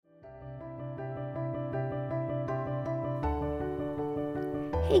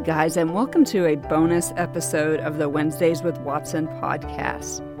Hey guys, and welcome to a bonus episode of the Wednesdays with Watson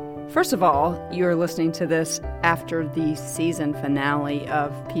podcast. First of all, you're listening to this after the season finale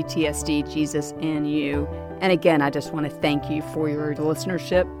of PTSD, Jesus and You. And again, I just want to thank you for your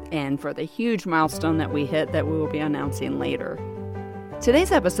listenership and for the huge milestone that we hit that we will be announcing later.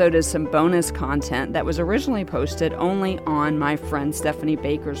 Today's episode is some bonus content that was originally posted only on my friend Stephanie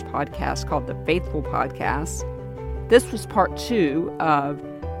Baker's podcast called The Faithful Podcast. This was part 2 of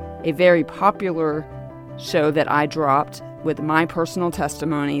a very popular show that I dropped with my personal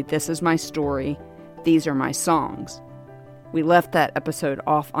testimony. This is my story. These are my songs. We left that episode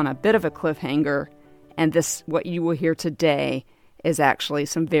off on a bit of a cliffhanger, and what you will hear today is actually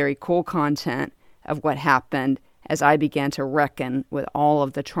some very cool content of what happened as I began to reckon with all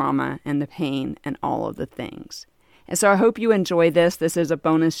of the trauma and the pain and all of the things. And so I hope you enjoy this. This is a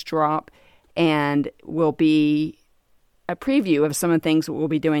bonus drop and will be a preview of some of the things that we'll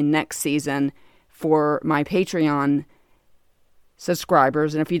be doing next season for my Patreon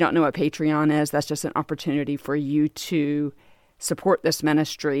subscribers. And if you don't know what Patreon is, that's just an opportunity for you to support this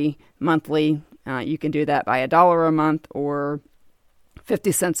ministry monthly. You can do that by $1 a month or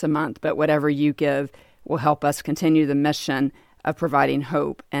 50 cents a month, but whatever you give will help us continue the mission of providing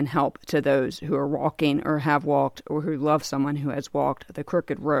hope and help to those who are walking or have walked or who love someone who has walked the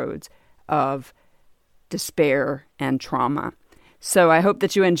crooked roads of despair and trauma. So I hope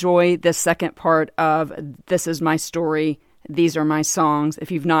that you enjoy this second part of This Is My Story, These Are My Songs.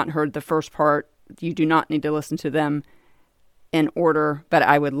 If you've not heard the first part, you do not need to listen to them in order, but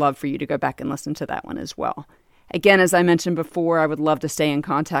I would love for you to go back and listen to that one as well. Again, as I mentioned before, I would love to stay in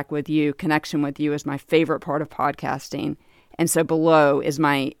contact with you. Connection with you is my favorite part of podcasting. And so below is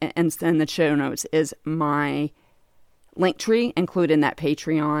in the show notes is my link tree, including that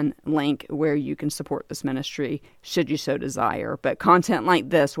Patreon link where you can support this ministry should you so desire. But content like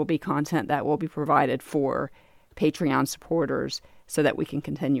this will be content that will be provided for Patreon supporters so that we can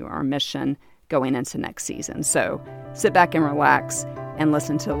continue our mission going into next season. So sit back and relax and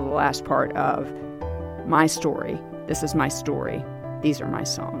listen to the last part of my story. This is my story. These are my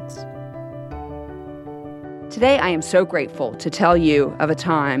songs. Today, I am so grateful to tell you of a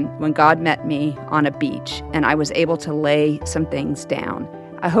time when God met me on a beach and I was able to lay some things down.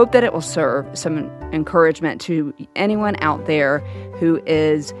 I hope that it will serve some encouragement to anyone out there who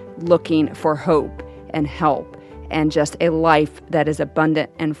is looking for hope and help and just a life that is abundant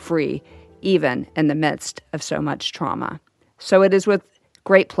and free, even in the midst of so much trauma. So it is with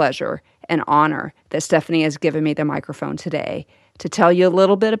great pleasure and honor that Stephanie has given me the microphone today to tell you a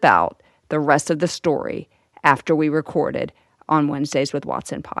little bit about the rest of the story after we recorded on Wednesdays with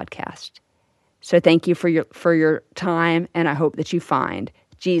Watson podcast. So thank you for your time, and I hope that you find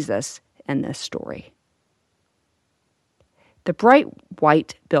Jesus in this story. The bright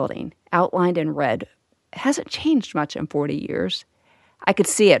white building, outlined in red, hasn't changed much in 40 years. I could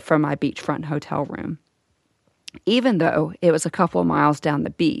see it from my beachfront hotel room. Even though it was a couple of miles down the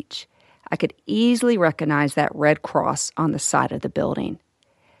beach, I could easily recognize that red cross on the side of the building.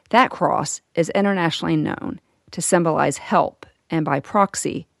 That cross is internationally known to symbolize help and, by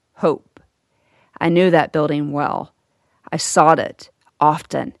proxy, hope. I knew that building well. I sought it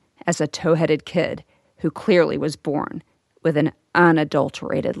often as a tow-headed kid who clearly was born with an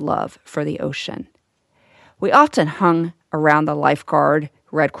unadulterated love for the ocean. We often hung around the lifeguard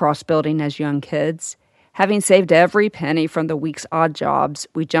Red Cross building as young kids. Having saved every penny from the week's odd jobs,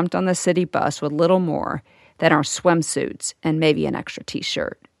 we jumped on the city bus with little more than our swimsuits and maybe an extra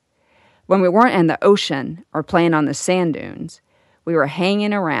t-shirt. When we weren't in the ocean or playing on the sand dunes, we were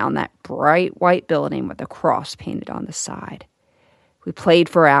hanging around that bright white building with a cross painted on the side. We played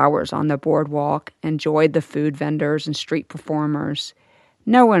for hours on the boardwalk, enjoyed the food vendors and street performers.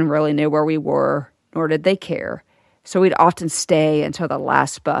 No one really knew where we were, nor did they care, so we'd often stay until the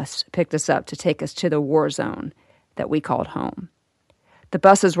last bus picked us up to take us to the war zone that we called home. The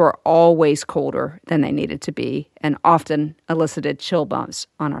buses were always colder than they needed to be and often elicited chill bumps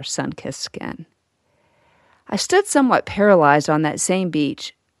on our sun-kissed skin. I stood somewhat paralyzed on that same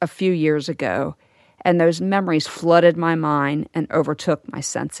beach a few years ago, and those memories flooded my mind and overtook my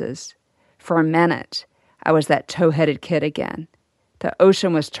senses. For a minute, I was that tow-headed kid again. The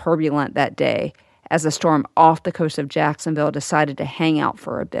ocean was turbulent that day as the storm off the coast of Jacksonville decided to hang out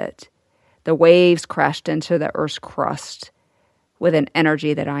for a bit. The waves crashed into the Earth's crust with an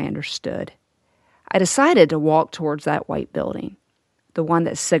energy that I understood. I decided to walk towards that white building, the one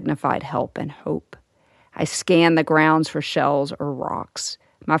that signified help and hope. I scanned the grounds for shells or rocks.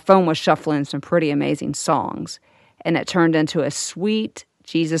 My phone was shuffling some pretty amazing songs, and it turned into a sweet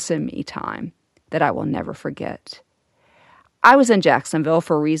Jesus and me time that I will never forget. I was in Jacksonville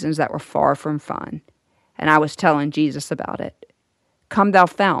for reasons that were far from fun, and I was telling Jesus about it. Come Thou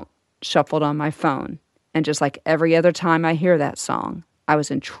Fount shuffled on my phone, and just like every other time I hear that song, I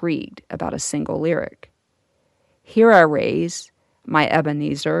was intrigued about a single lyric. Here I raise my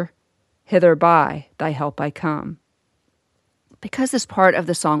Ebenezer, hither by thy help I come. Because this part of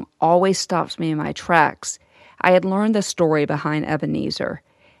the song always stops me in my tracks, I had learned the story behind Ebenezer,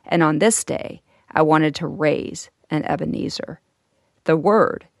 and on this day, I wanted to raise an Ebenezer. The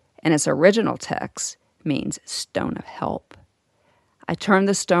word, in its original text, means stone of help. I turned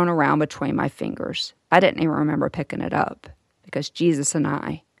the stone around between my fingers. I didn't even remember picking it up, because Jesus and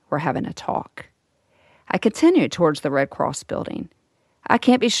I were having a talk. I continued towards the Red Cross building. I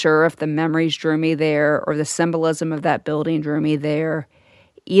can't be sure if the memories drew me there or the symbolism of that building drew me there.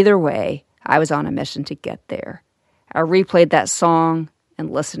 Either way, I was on a mission to get there. I replayed that song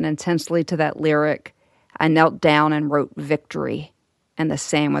and listened intensely to that lyric. I knelt down and wrote victory, and the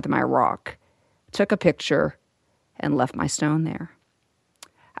same with my rock. Took a picture and left my stone there.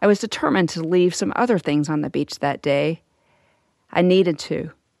 I was determined to leave some other things on the beach that day. I needed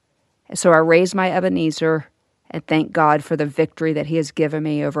to. And so I raised my Ebenezer and thanked God for the victory that He has given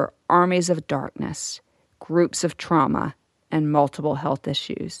me over armies of darkness, groups of trauma, and multiple health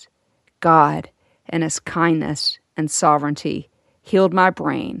issues. God, in His kindness and sovereignty, healed my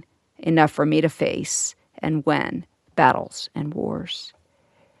brain enough for me to face and win battles and wars.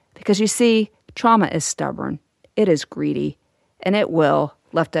 Because you see, trauma is stubborn, it is greedy, and it will,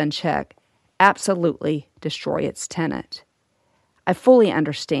 left unchecked, absolutely destroy its tenant. I fully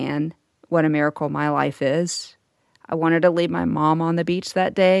understand what a miracle my life is. I wanted to leave my mom on the beach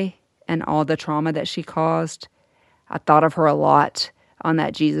that day and all the trauma that she caused. I thought of her a lot on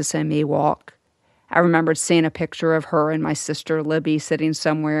that Jesus and Me walk. I remembered seeing a picture of her and my sister Libby sitting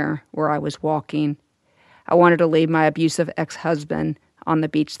somewhere where I was walking. I wanted to leave my abusive ex-husband on the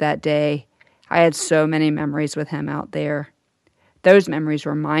beach that day. I had so many memories with him out there. Those memories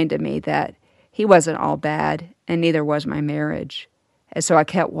reminded me that he wasn't all bad, and neither was my marriage. And so I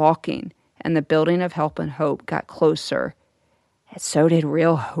kept walking, and the building of help and hope got closer. And so did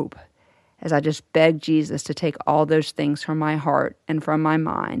real hope, as I just begged Jesus to take all those things from my heart and from my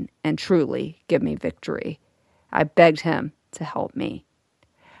mind and truly give me victory. I begged Him to help me.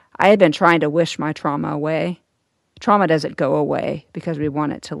 I had been trying to wish my trauma away. Trauma doesn't go away because we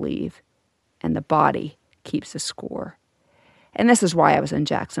want it to leave, and the body keeps the score. And this is why I was in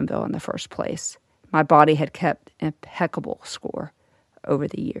Jacksonville in the first place. My body had kept impeccable score over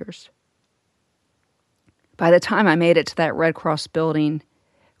the years. By the time I made it to that Red Cross building,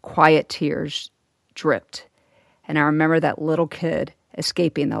 quiet tears dripped, and I remember that little kid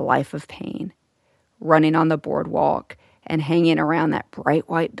escaping the life of pain, running on the boardwalk and hanging around that bright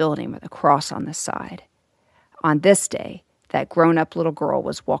white building with a cross on the side. On this day, that grown-up little girl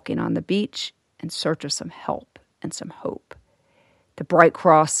was walking on the beach in search of some help and some hope. The bright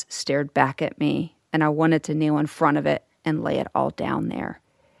cross stared back at me, and I wanted to kneel in front of it and lay it all down there,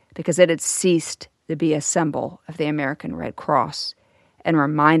 because it had ceased to be a symbol of the American Red Cross and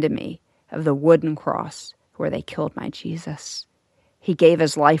reminded me of the wooden cross where they killed my Jesus. He gave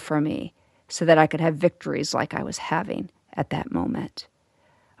His life for me so that I could have victories like I was having at that moment.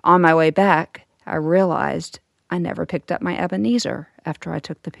 On my way back, I realized I never picked up my Ebenezer after I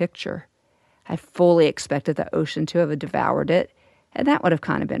took the picture. I fully expected the ocean to have devoured it, and that would have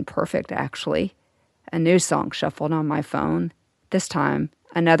kind of been perfect, actually. A new song shuffled on my phone. This time,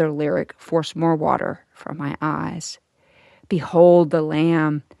 another lyric forced more water from my eyes. Behold the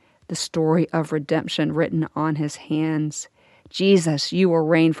Lamb, the story of redemption written on His hands. Jesus, You will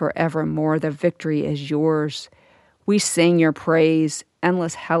reign forevermore. The victory is Yours. We sing Your praise,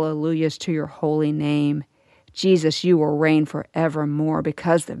 endless hallelujahs to Your holy name. Jesus, You will reign forevermore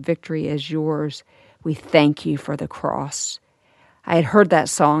because the victory is Yours. We thank You for the cross. I had heard that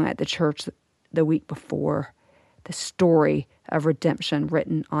song at the church the week before. The story of redemption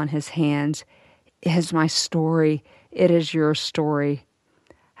written on His hands is my story. It is your story.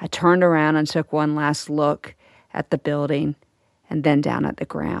 I turned around and took one last look at the building and then down at the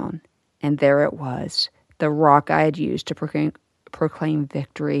ground. And there it was, the rock I had used to proclaim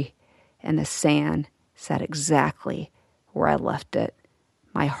victory, and the sand sat exactly where I left it.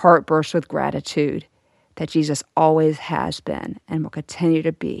 My heart burst with gratitude that Jesus always has been and will continue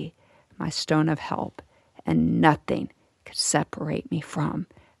to be my stone of help, and nothing could separate me from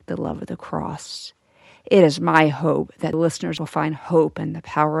the love of the cross. It is my hope that listeners will find hope in the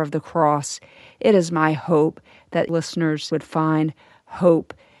power of the cross. It is my hope that listeners would find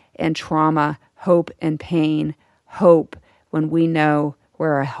hope in trauma, hope in pain, hope when we know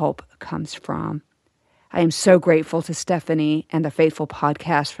where our help comes from. I am so grateful to Stephanie and the Faithful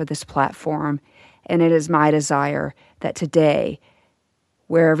Podcast for this platform, and it is my desire that today,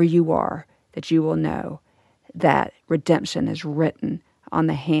 wherever you are, that you will know that redemption is written on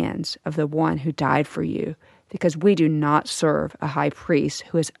the hands of the one who died for you, because we do not serve a high priest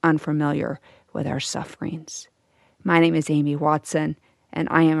who is unfamiliar with our sufferings. My name is Amy Watson, and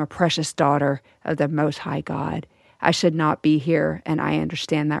I am a precious daughter of the Most High God. I should not be here, and I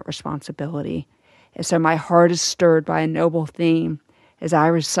understand that responsibility. And so my heart is stirred by a noble theme. As I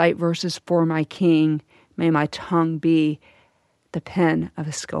recite verses for my King, may my tongue be the pen of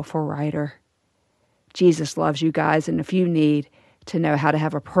a skillful writer. Jesus loves you guys, and if you need to know how to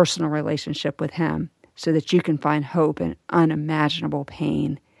have a personal relationship with him so that you can find hope in unimaginable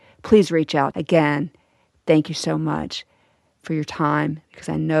pain, please reach out. Again, thank you so much for your time, because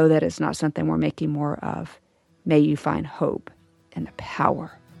I know that it's not something we're making more of. May you find hope in the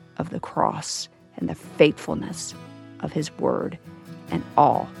power of the cross and the faithfulness of his word and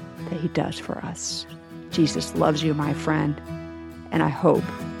all that he does for us. Jesus loves you, my friend, and I hope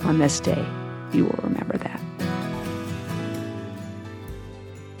on this day you will remember that.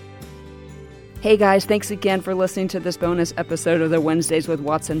 Hey guys, thanks again for listening to this bonus episode of the Wednesdays with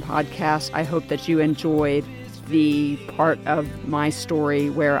Watson podcast. I hope that you enjoyed the part of my story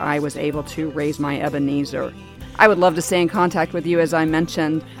where I was able to raise my Ebenezer. I would love to stay in contact with you, as I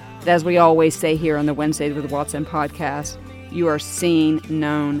mentioned. As we always say here on the Wednesdays with Watson podcast, you are seen,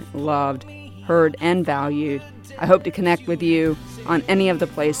 known, loved, heard, and valued. I hope to connect with you on any of the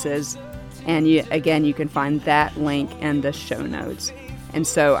places. And you can find that link in the show notes. And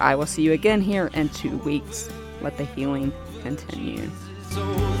so I will see you again here in 2 weeks. Let the healing continue. So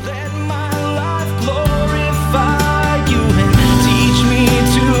let my life glorify you and teach me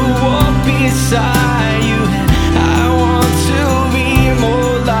to walk beside